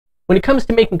When it comes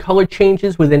to making color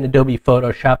changes within Adobe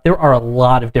Photoshop, there are a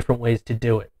lot of different ways to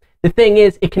do it. The thing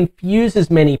is, it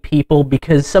confuses many people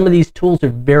because some of these tools are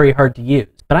very hard to use.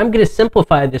 But I'm going to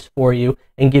simplify this for you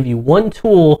and give you one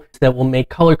tool that will make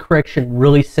color correction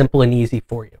really simple and easy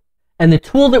for you. And the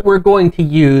tool that we're going to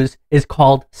use is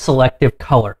called Selective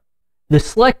Color. The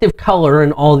Selective Color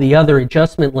and all the other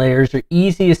adjustment layers are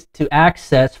easiest to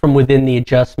access from within the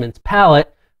Adjustments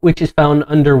palette, which is found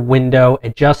under Window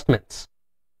Adjustments.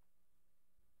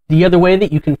 The other way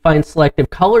that you can find Selective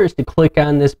Color is to click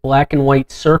on this black and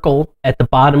white circle at the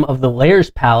bottom of the Layers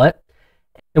palette.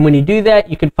 And when you do that,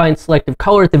 you can find Selective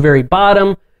Color at the very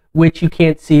bottom, which you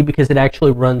can't see because it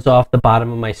actually runs off the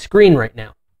bottom of my screen right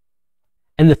now.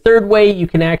 And the third way you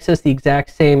can access the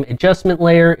exact same adjustment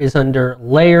layer is under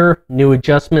Layer, New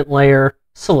Adjustment Layer,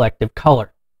 Selective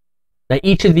Color. Now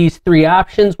each of these three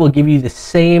options will give you the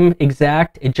same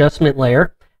exact adjustment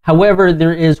layer. However,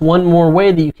 there is one more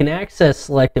way that you can access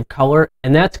Selective Color,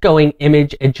 and that's going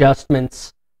Image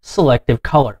Adjustments, Selective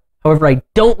Color. However, I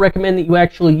don't recommend that you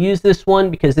actually use this one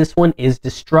because this one is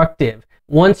destructive.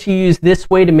 Once you use this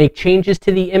way to make changes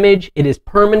to the image, it is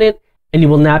permanent and you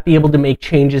will not be able to make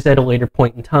changes at a later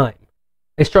point in time.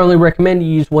 I strongly recommend you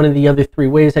use one of the other three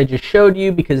ways I just showed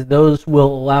you because those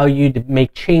will allow you to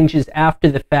make changes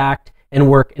after the fact and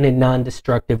work in a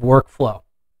non-destructive workflow.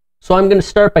 So I'm going to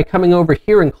start by coming over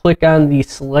here and click on the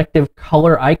Selective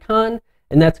Color icon,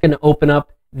 and that's going to open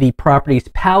up the Properties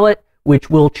palette,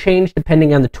 which will change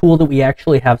depending on the tool that we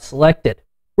actually have selected.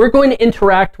 We're going to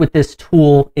interact with this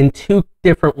tool in two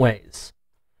different ways.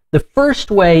 The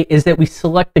first way is that we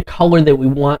select the color that we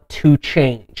want to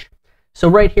change. So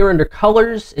right here under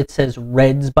Colors, it says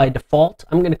Reds by default.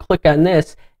 I'm going to click on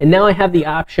this, and now I have the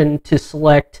option to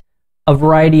select a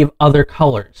variety of other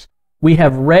colors. We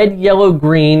have red, yellow,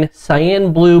 green,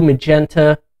 cyan, blue,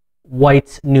 magenta,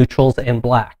 whites, neutrals, and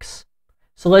blacks.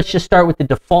 So let's just start with the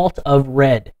default of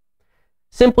red.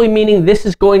 Simply meaning this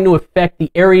is going to affect the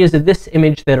areas of this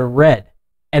image that are red.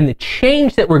 And the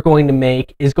change that we're going to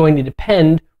make is going to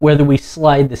depend whether we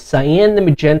slide the cyan, the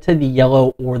magenta, the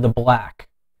yellow, or the black.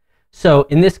 So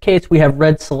in this case, we have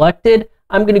red selected.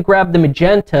 I'm going to grab the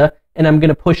magenta and I'm going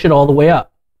to push it all the way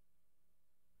up.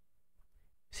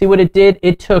 See what it did?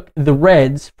 It took the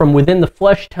reds from within the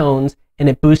flesh tones and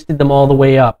it boosted them all the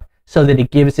way up so that it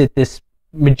gives it this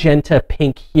magenta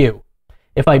pink hue.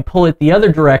 If I pull it the other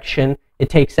direction, it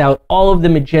takes out all of the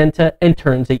magenta and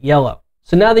turns it yellow.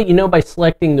 So now that you know by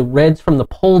selecting the reds from the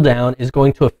pull down is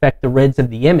going to affect the reds of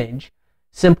the image,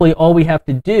 simply all we have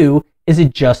to do is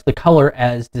adjust the color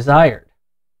as desired.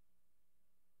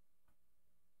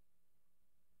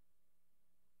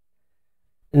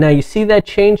 Now you see that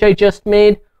change I just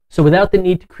made? So without the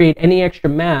need to create any extra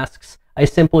masks, I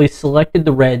simply selected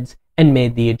the reds and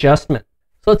made the adjustment.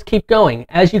 So let's keep going.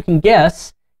 As you can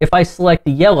guess, if I select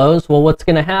the yellows, well, what's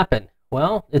going to happen?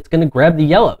 Well, it's going to grab the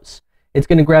yellows. It's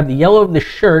going to grab the yellow of the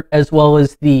shirt as well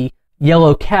as the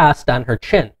yellow cast on her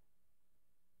chin.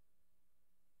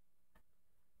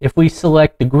 If we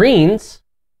select the greens,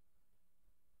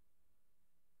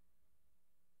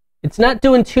 it's not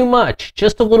doing too much,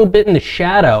 just a little bit in the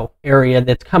shadow area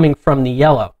that's coming from the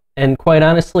yellow. And quite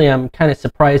honestly, I'm kind of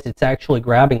surprised it's actually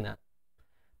grabbing that.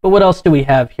 But what else do we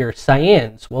have here?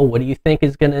 Cyans. Well, what do you think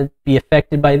is going to be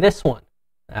affected by this one?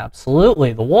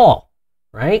 Absolutely, the wall,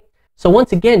 right? So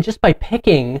once again, just by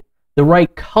picking the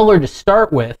right color to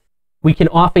start with, we can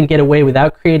often get away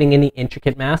without creating any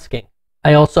intricate masking.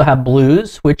 I also have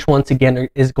blues, which once again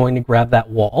is going to grab that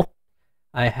wall.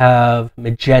 I have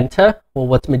magenta. Well,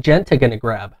 what's magenta going to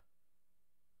grab?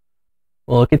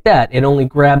 Well, look at that. It only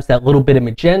grabs that little bit of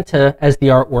magenta as the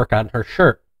artwork on her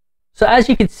shirt. So as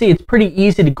you can see, it's pretty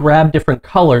easy to grab different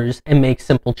colors and make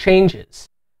simple changes.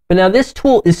 But now this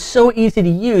tool is so easy to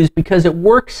use because it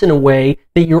works in a way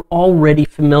that you're already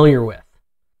familiar with.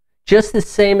 Just the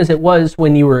same as it was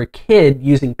when you were a kid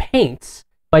using paints,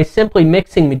 by simply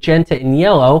mixing magenta and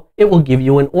yellow, it will give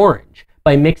you an orange.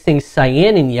 By mixing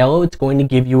cyan and yellow, it's going to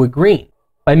give you a green.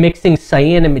 By mixing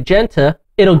cyan and magenta,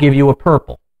 it'll give you a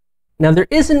purple. Now there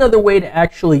is another way to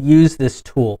actually use this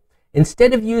tool.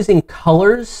 Instead of using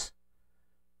colors,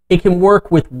 it can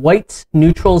work with whites,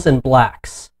 neutrals, and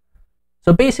blacks.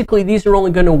 So basically these are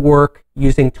only going to work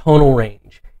using tonal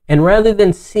range. And rather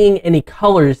than seeing any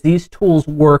colors, these tools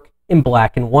work in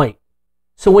black and white.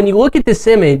 So when you look at this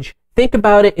image, think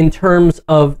about it in terms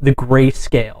of the gray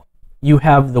scale. You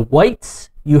have the whites,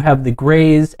 you have the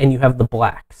grays, and you have the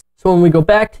blacks. So when we go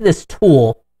back to this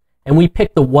tool and we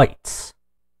pick the whites,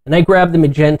 and I grab the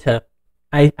magenta,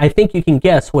 I think you can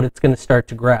guess what it's going to start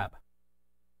to grab.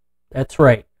 That's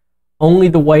right. Only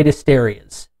the whitest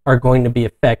areas are going to be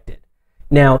affected.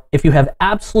 Now, if you have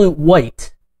absolute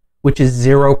white, which is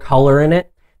zero color in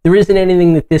it, there isn't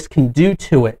anything that this can do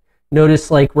to it. Notice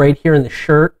like right here in the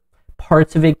shirt,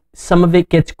 parts of it, some of it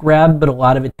gets grabbed, but a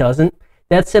lot of it doesn't.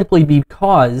 That's simply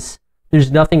because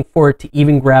there's nothing for it to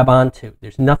even grab onto.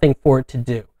 There's nothing for it to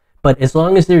do. But as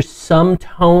long as there's some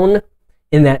tone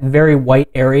in that very white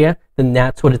area, then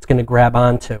that's what it's going to grab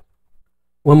onto.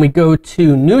 When we go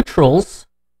to neutrals,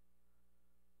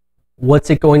 what's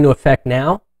it going to affect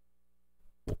now?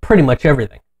 Well, pretty much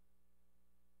everything.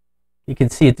 You can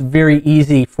see it's very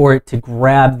easy for it to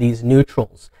grab these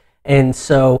neutrals. And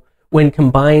so when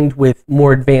combined with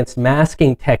more advanced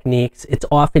masking techniques, it's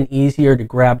often easier to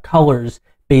grab colors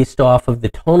based off of the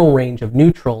tonal range of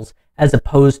neutrals as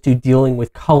opposed to dealing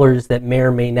with colors that may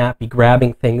or may not be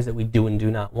grabbing things that we do and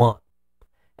do not want.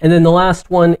 And then the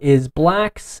last one is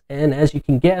blacks, and as you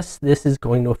can guess, this is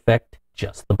going to affect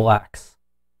just the blacks.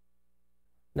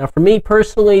 Now for me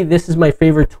personally, this is my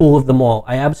favorite tool of them all.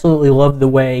 I absolutely love the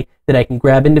way that I can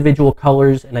grab individual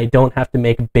colors and I don't have to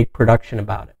make a big production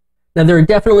about it. Now there are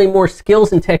definitely more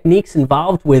skills and techniques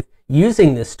involved with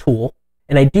using this tool,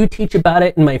 and I do teach about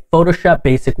it in my Photoshop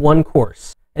Basic 1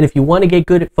 course. And if you want to get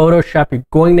good at Photoshop, you're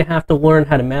going to have to learn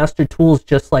how to master tools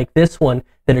just like this one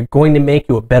that are going to make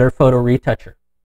you a better photo retoucher.